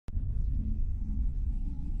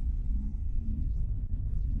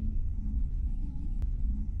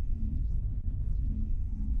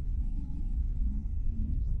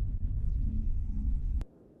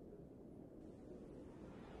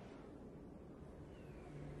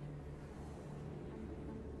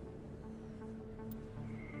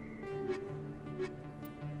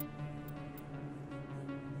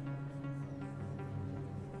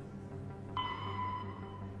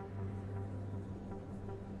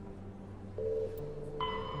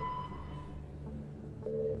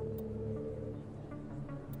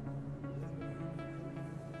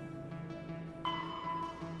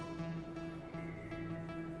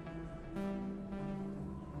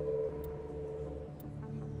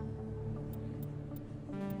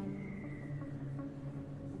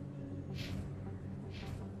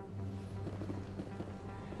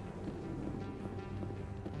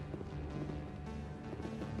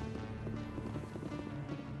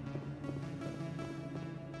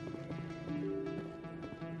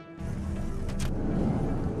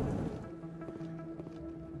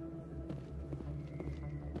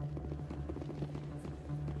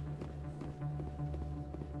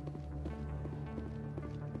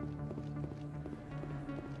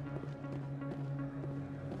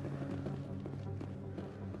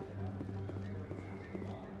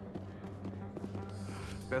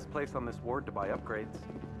best place on this ward to buy upgrades.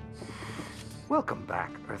 Welcome back,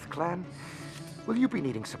 Earth Clan. Will you be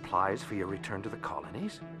needing supplies for your return to the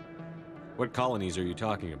colonies? What colonies are you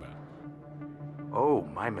talking about? Oh,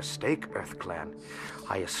 my mistake, Earth Clan.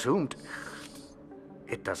 I assumed...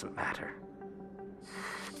 It doesn't matter.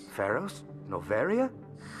 Pharos? Noveria?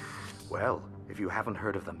 Well, if you haven't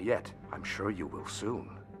heard of them yet, I'm sure you will soon.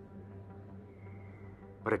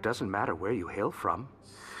 But it doesn't matter where you hail from.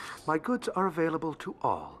 My goods are available to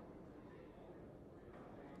all.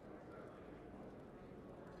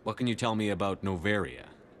 What can you tell me about Noveria?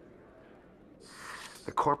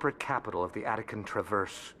 The corporate capital of the Attican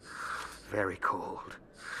Traverse. Very cold.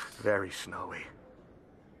 Very snowy.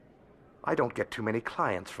 I don't get too many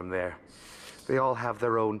clients from there. They all have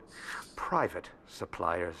their own private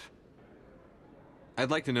suppliers.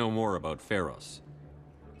 I'd like to know more about Pharos.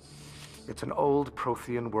 It's an old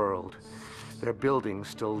Prothean world. Their buildings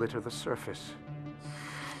still litter the surface.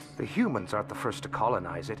 The humans aren't the first to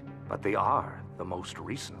colonize it, but they are the most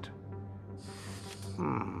recent.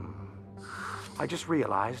 I just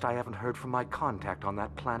realized I haven't heard from my contact on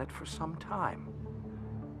that planet for some time.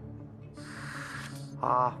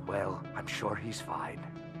 Ah, well, I'm sure he's fine.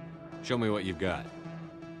 Show me what you've got.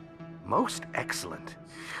 Most excellent.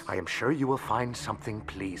 I am sure you will find something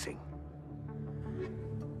pleasing.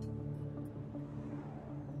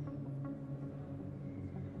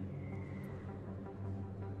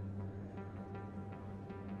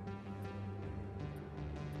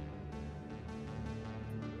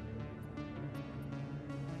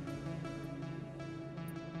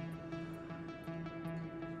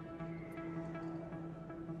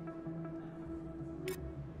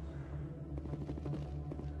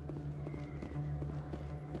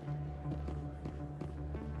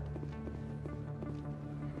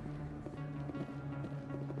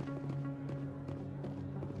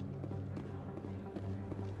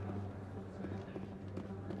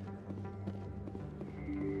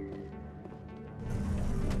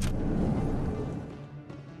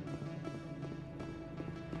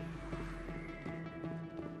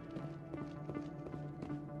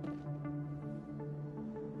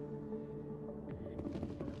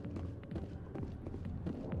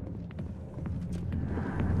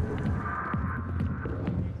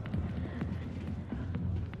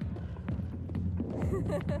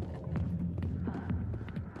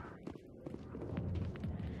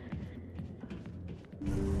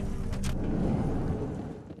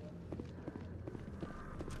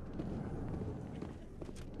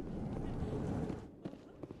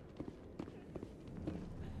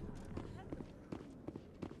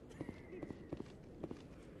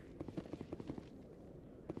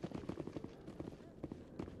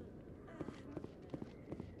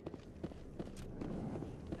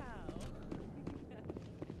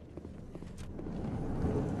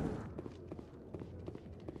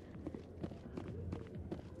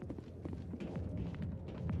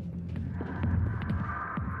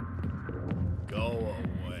 Go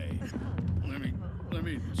away. Let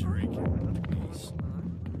me drink it, please.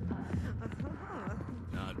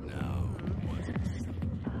 Not now.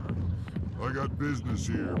 I got business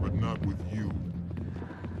here, but not with you.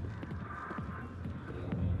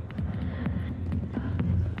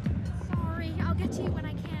 Sorry, I'll get to you when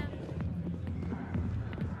I can.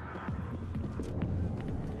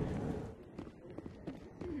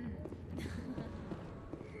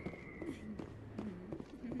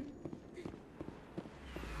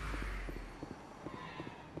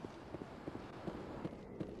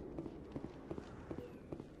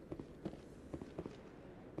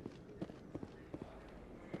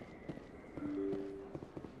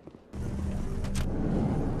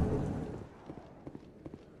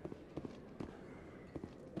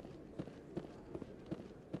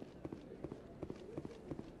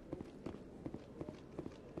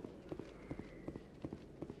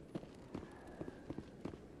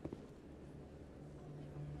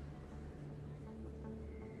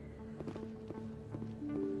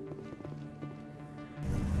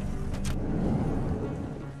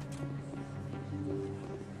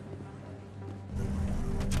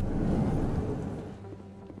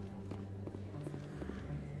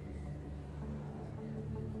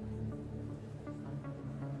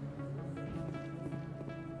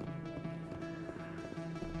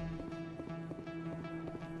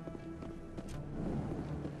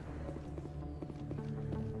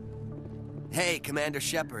 Hey, Commander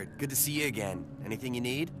Shepard. Good to see you again. Anything you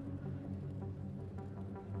need?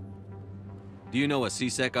 Do you know a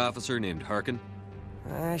CSEC officer named Harkin?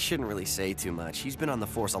 I shouldn't really say too much. He's been on the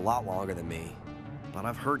force a lot longer than me. But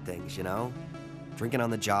I've heard things, you know? Drinking on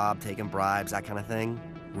the job, taking bribes, that kind of thing.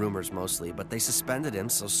 Rumors mostly, but they suspended him,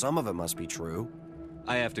 so some of it must be true.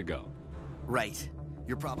 I have to go. Right.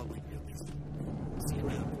 You're probably... See you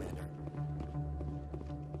around, Commander.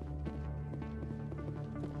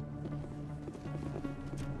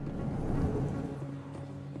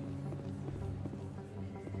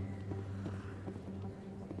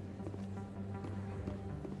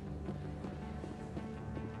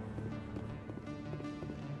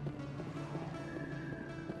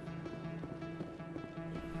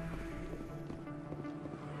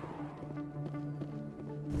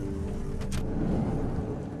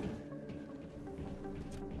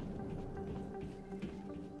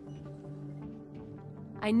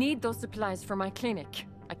 I need those supplies for my clinic.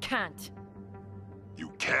 I can't.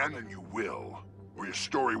 You can and you will, or your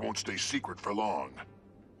story won't stay secret for long.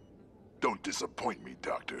 Don't disappoint me,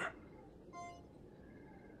 Doctor.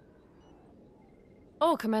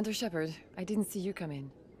 Oh, Commander Shepard. I didn't see you come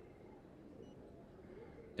in.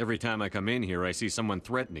 Every time I come in here, I see someone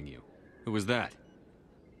threatening you. Who was that?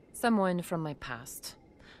 Someone from my past.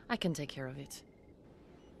 I can take care of it.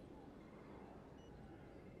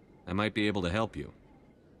 I might be able to help you.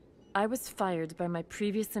 I was fired by my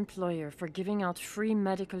previous employer for giving out free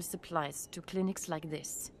medical supplies to clinics like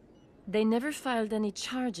this. They never filed any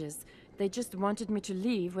charges. They just wanted me to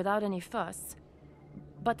leave without any fuss.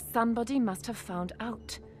 But somebody must have found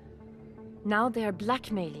out. Now they are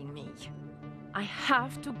blackmailing me. I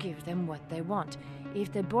have to give them what they want.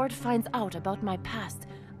 If the board finds out about my past,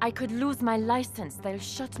 I could lose my license. They'll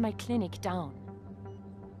shut my clinic down.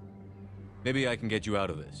 Maybe I can get you out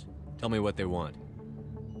of this. Tell me what they want.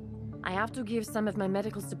 I have to give some of my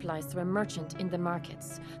medical supplies to a merchant in the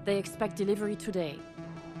markets. They expect delivery today.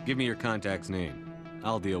 Give me your contact's name.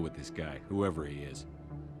 I'll deal with this guy, whoever he is.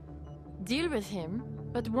 Deal with him?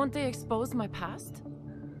 But won't they expose my past?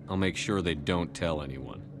 I'll make sure they don't tell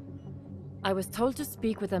anyone. I was told to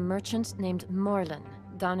speak with a merchant named Morlan,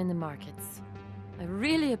 down in the markets. I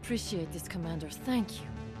really appreciate this, Commander. Thank you.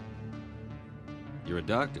 You're a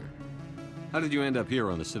doctor. How did you end up here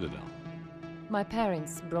on the Citadel? My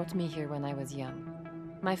parents brought me here when I was young.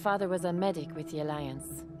 My father was a medic with the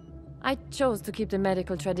Alliance. I chose to keep the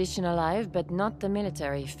medical tradition alive, but not the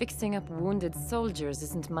military. Fixing up wounded soldiers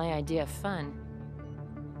isn't my idea of fun.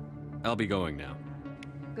 I'll be going now.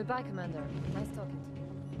 Goodbye, Commander. Nice talking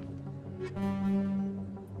to you.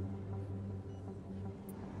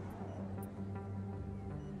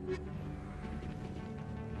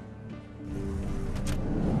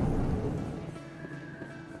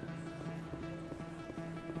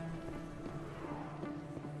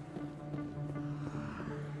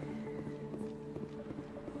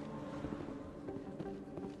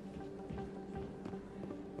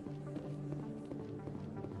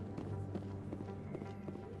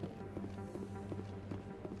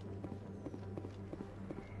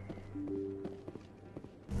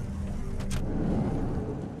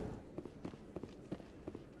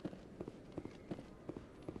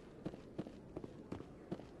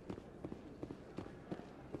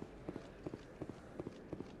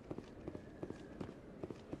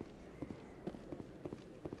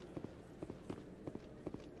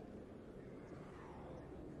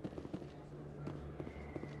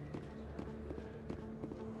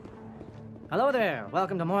 Hello there.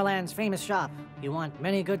 Welcome to Moorland's famous shop. You want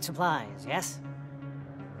many good supplies, yes?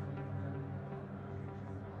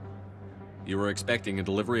 You were expecting a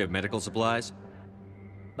delivery of medical supplies?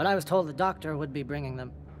 But I was told the doctor would be bringing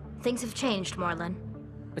them. Things have changed, Morlan.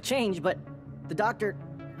 A change, but the doctor...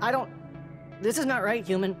 I don't... This is not right,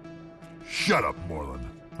 human. Shut up, Moreland.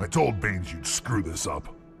 I told Baines you'd screw this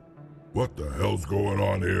up. What the hell's going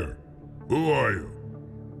on here? Who are you?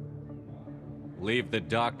 Leave the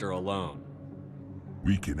doctor alone.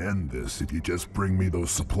 We can end this if you just bring me those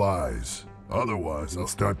supplies. Otherwise, I'll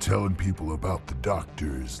start telling people about the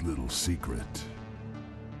doctor's little secret.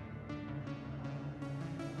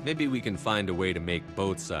 Maybe we can find a way to make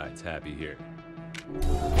both sides happy here.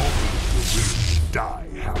 Die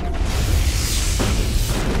happy.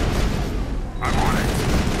 I'm on it.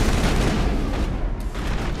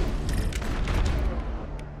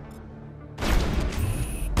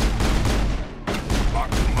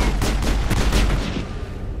 Lock and load.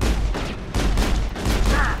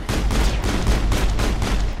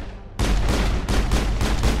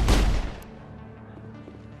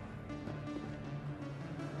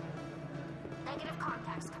 Negative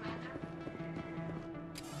contacts, Commander.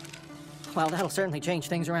 Well, that'll certainly change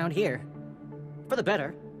things around here. For the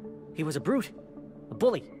better. He was a brute. A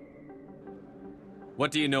bully.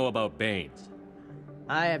 What do you know about Baines?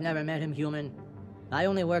 I have never met him, human. I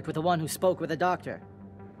only worked with the one who spoke with the doctor.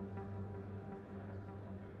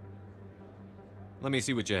 Let me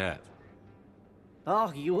see what you have.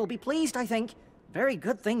 Oh, you will be pleased, I think. Very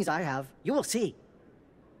good things I have. You will see.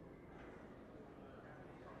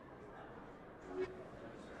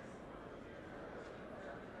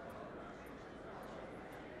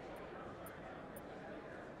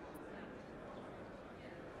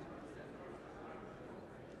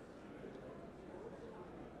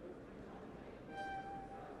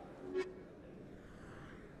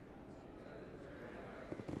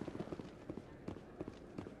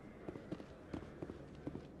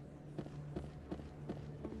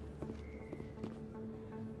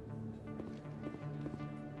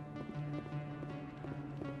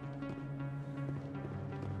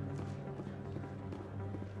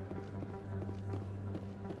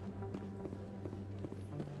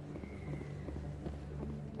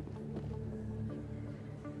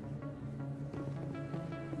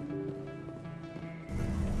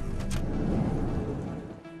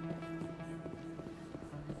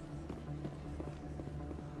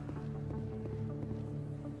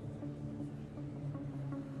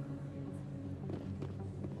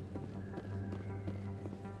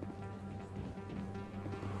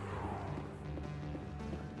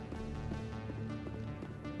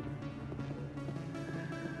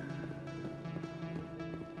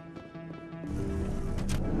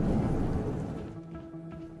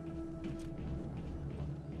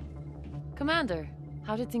 Commander,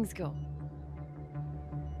 how did things go?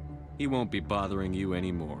 He won't be bothering you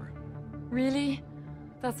anymore. Really?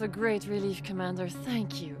 That's a great relief, Commander.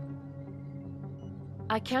 Thank you.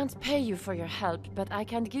 I can't pay you for your help, but I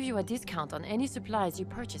can give you a discount on any supplies you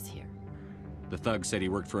purchase here. The thug said he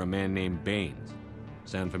worked for a man named Baines.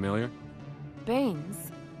 Sound familiar?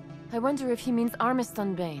 Baines? I wonder if he means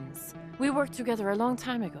Armiston Baines. We worked together a long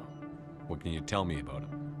time ago. What can you tell me about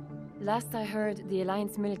him? Last I heard, the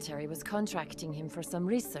Alliance military was contracting him for some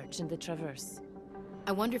research in the Traverse.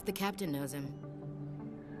 I wonder if the captain knows him.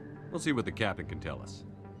 We'll see what the captain can tell us.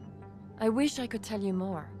 I wish I could tell you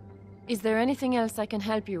more. Is there anything else I can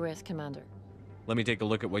help you with, Commander? Let me take a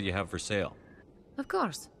look at what you have for sale. Of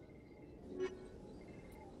course.